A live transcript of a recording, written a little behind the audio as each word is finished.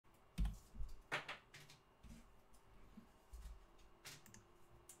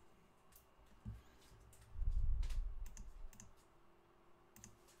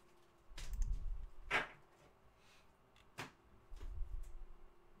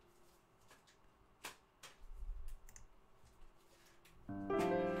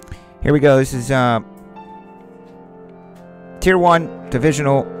Here we go. This is Tier 1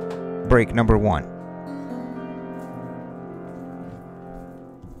 Divisional break number 1.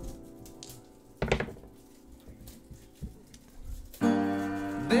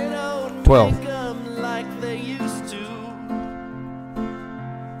 They don't 12. make 'em like they used to,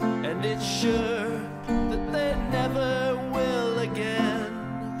 and it's sure that they never will again.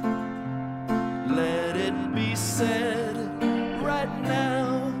 Let it be said right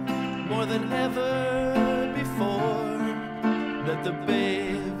now, more than ever before, that the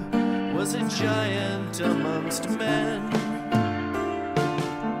babe was a giant amongst men.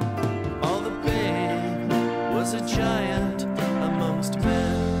 Oh, the babe was a giant amongst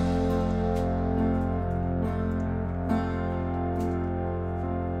men.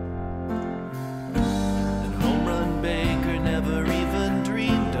 And home run Baker never even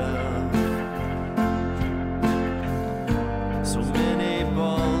dreamed of. So many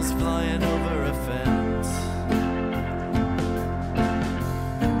balls flying over a fence.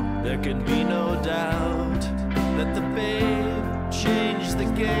 There can be no doubt that the babe changed the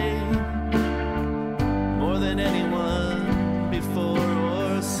game more than anyone before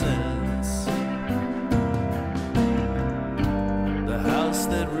or since. The house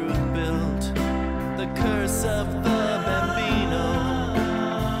that Ruth built, the curse of the Bambino,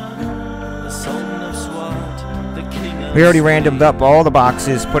 the Sultan of Swat, the king of... We already randomed up all the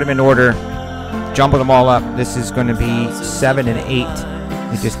boxes, put them in order, jumbled them all up. This is going to be 7 and 8.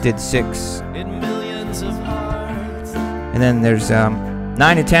 We just did 6. in millions of hearts. And then there's 9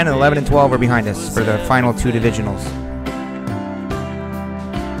 and 10 and 11 and 12 are behind us for the final 2 divisionals.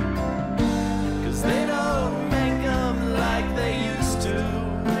 'Cause they don't make 'em like they used to,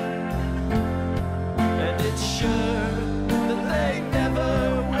 and it's sure that they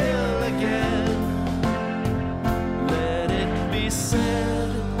never will again. Let it be said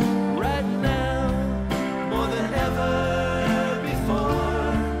right now, more than ever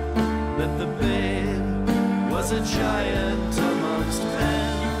before, that the babe was a giant amongst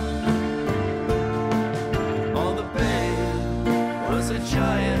men. Oh, the babe was a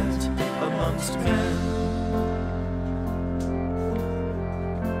giant amongst men.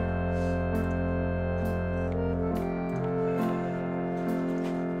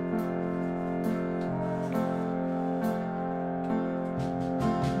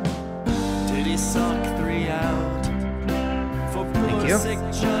 Did he sock 3 out for poor you. sick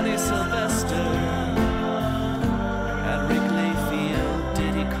Johnny Sylvester? At Wrigley Field,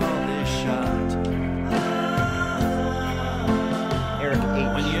 did he call this shot? Eric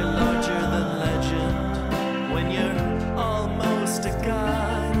When H. you're larger than legend, when you're almost a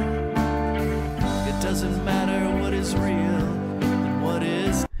god, it doesn't matter what is real and what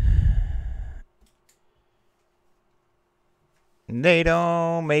is. They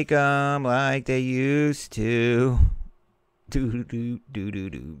don't make 'em like they used to. Do do do do do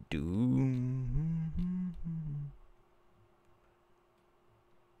do.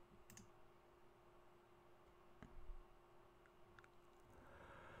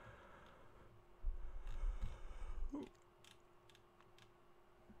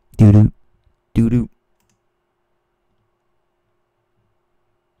 Do do do do.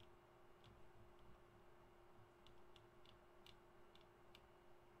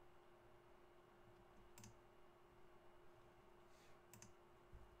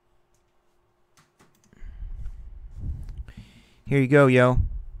 Here you go, yo.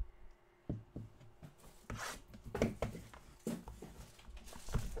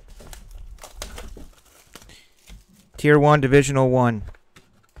 Tier 1, Divisional 1.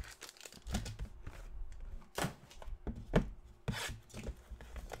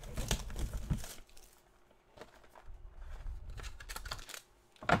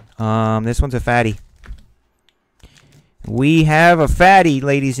 This one's a fatty. We have a fatty,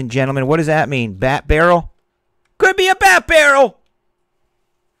 ladies and gentlemen. What does that mean? Bat barrel? Could be a bat barrel.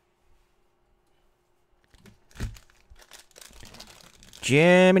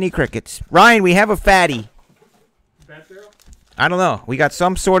 Jiminy crickets. Ryan, we have a fatty. Bat barrel? I don't know. We got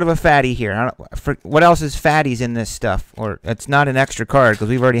some sort of a fatty here. What else is fatties in this stuff? Or it's not an extra card because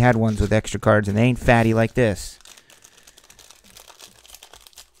we've already had ones with extra cards and they ain't fatty like this.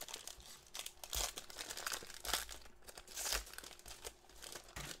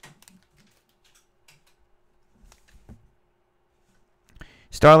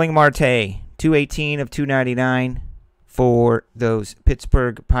 Starling Marte, 218 of 299 for those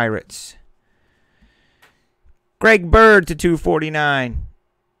Pittsburgh Pirates. Greg Bird to 249.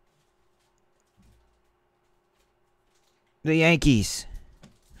 The Yankees.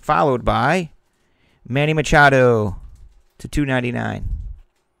 Followed by Manny Machado to 299.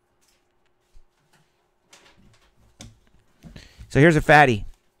 So here's a fatty.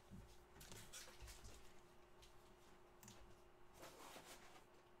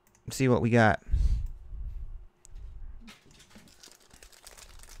 Let's see what we got.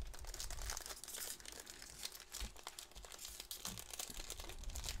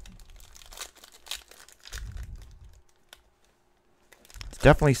 It's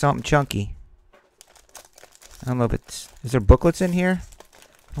definitely something chunky. I don't know if it's... Is there booklets in here?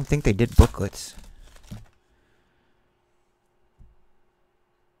 I don't think they did booklets.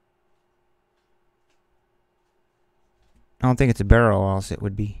 I don't think it's a barrel, or else it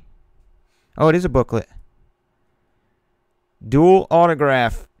would be. Oh, it is a booklet. Dual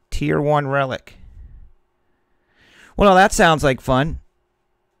autograph, Tier 1 relic. Well, that sounds like fun.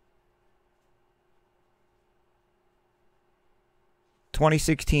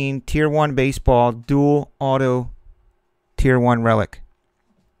 '16 Tier 1 baseball, dual auto, Tier 1 relic.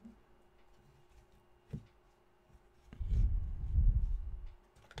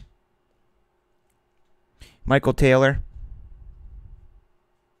 Michael Taylor.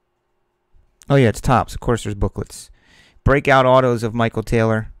 Oh, yeah, it's tops. Of course, there's booklets. Breakout autos of Michael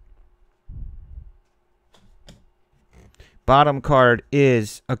Taylor. Bottom card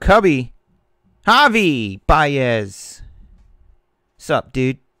is a Cubby. Javi Baez. Sup,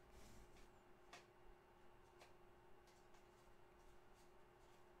 dude?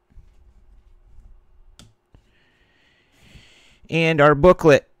 And our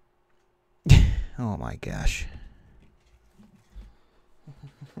booklet. Oh, my gosh.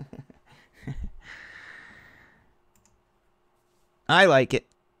 I like it.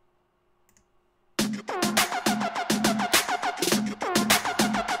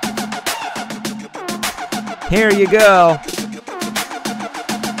 Here you go.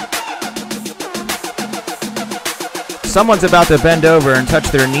 Someone's about to bend over and touch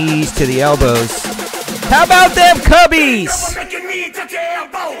their knees to the elbows. How about them Cubbies?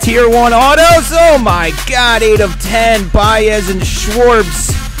 Tier 1 autos? Oh my God, 8 of 10. Baez and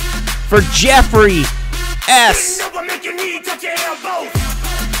Schwartz for Jeffrey S.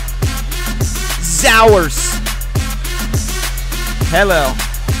 Zowers. Hello.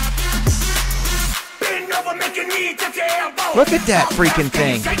 Look at that freaking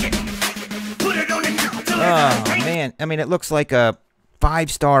thing. Oh, man. I mean, it looks like a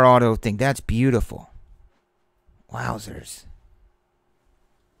 5-star auto thing. That's beautiful. Wowzers.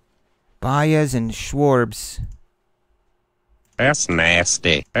 Baez and Schwartz. That's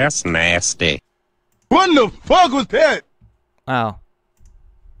nasty. That's nasty. What the fuck was that? Wow.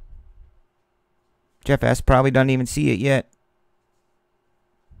 Jeff S. probably doesn't even see it yet.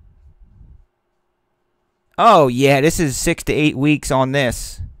 Oh, yeah, this is 6 to 8 weeks on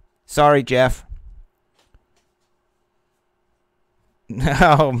this. Sorry, Jeff.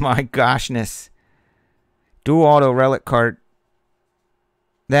 Oh, my goshness. Dual auto relic card.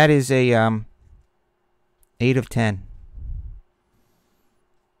 That is a 8 of 10.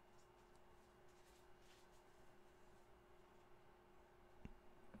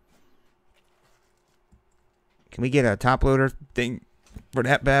 Can we get a top loader thing for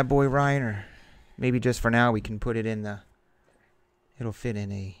that bad boy, Ryan? Or maybe just for now we can put it in the... It'll fit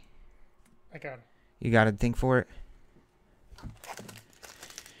in a... I got it. You got a thing for it?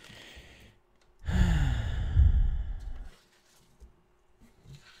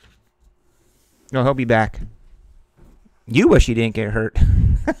 No, he'll be back. You wish he didn't get hurt.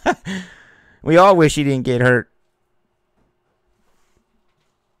 We all wish he didn't get hurt.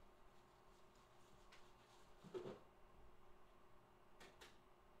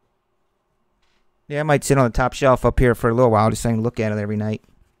 Yeah, I might sit on the top shelf up here for a little while, just so I can look at it every night.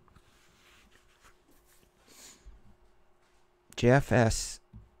 Jeff S.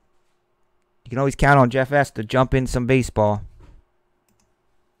 You can always count on Jeff S. to jump in some baseball.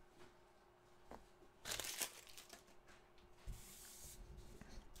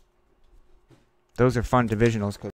 Those are fun divisionals.